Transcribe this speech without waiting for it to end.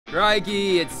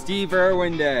Crikey, it's Steve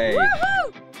Irwin Day. Woohoo!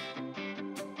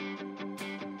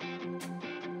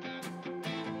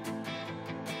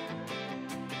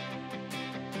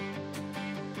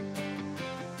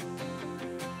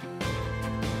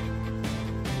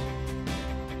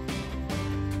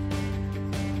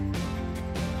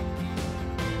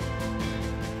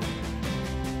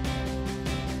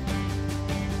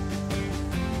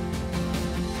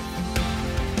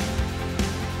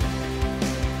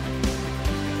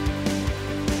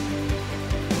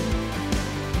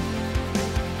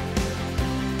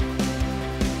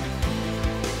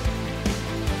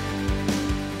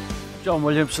 John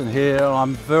Williamson here.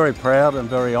 I'm very proud and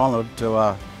very honoured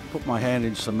to put my hand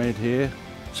in cement here,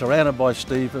 surrounded by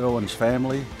Steve Irwin's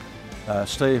family.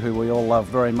 Steve, who we all love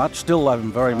very much, still love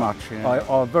him very much. Yeah.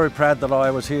 I'm very proud that I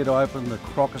was here to open the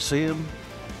Crikey,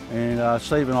 and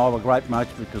Steve and I were great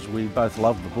mates because we both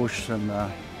love the bush and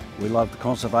we love the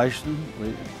conservation.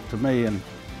 To me and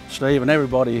Steve and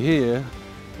everybody here,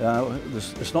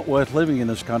 it's not worth living in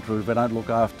this country if we don't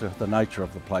look after the nature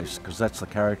of the place, because that's the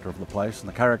character of the place and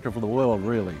the character of the world,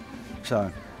 really.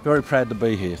 So, very proud to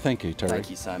be here. Thank you, Terry. Thank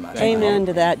you so much. Amen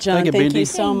to that, John. Thank you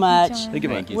so much.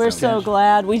 Thank you We're so so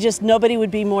glad. Nobody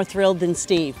would be more thrilled than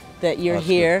Steve that you're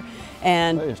here.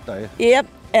 And yep,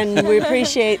 and we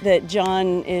appreciate that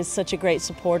John is such a great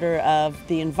supporter of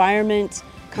the environment,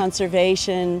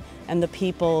 conservation, and the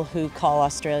people who call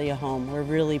Australia home. We're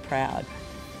really proud.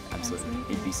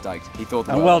 Absolutely. He'd be stoked. He thought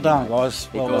the world. Well done, guys.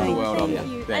 He thought the world of you.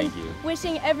 Thank you. Thank And you.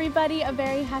 wishing everybody a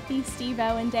very happy Steve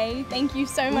Irwin Day. Thank you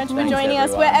so much for Thanks, joining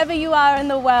us everyone. wherever you are in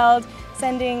the world.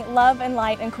 Sending love and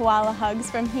light and koala hugs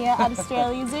from here at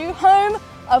Australia Zoo, home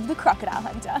of the crocodile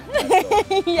hunter.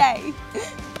 Yay!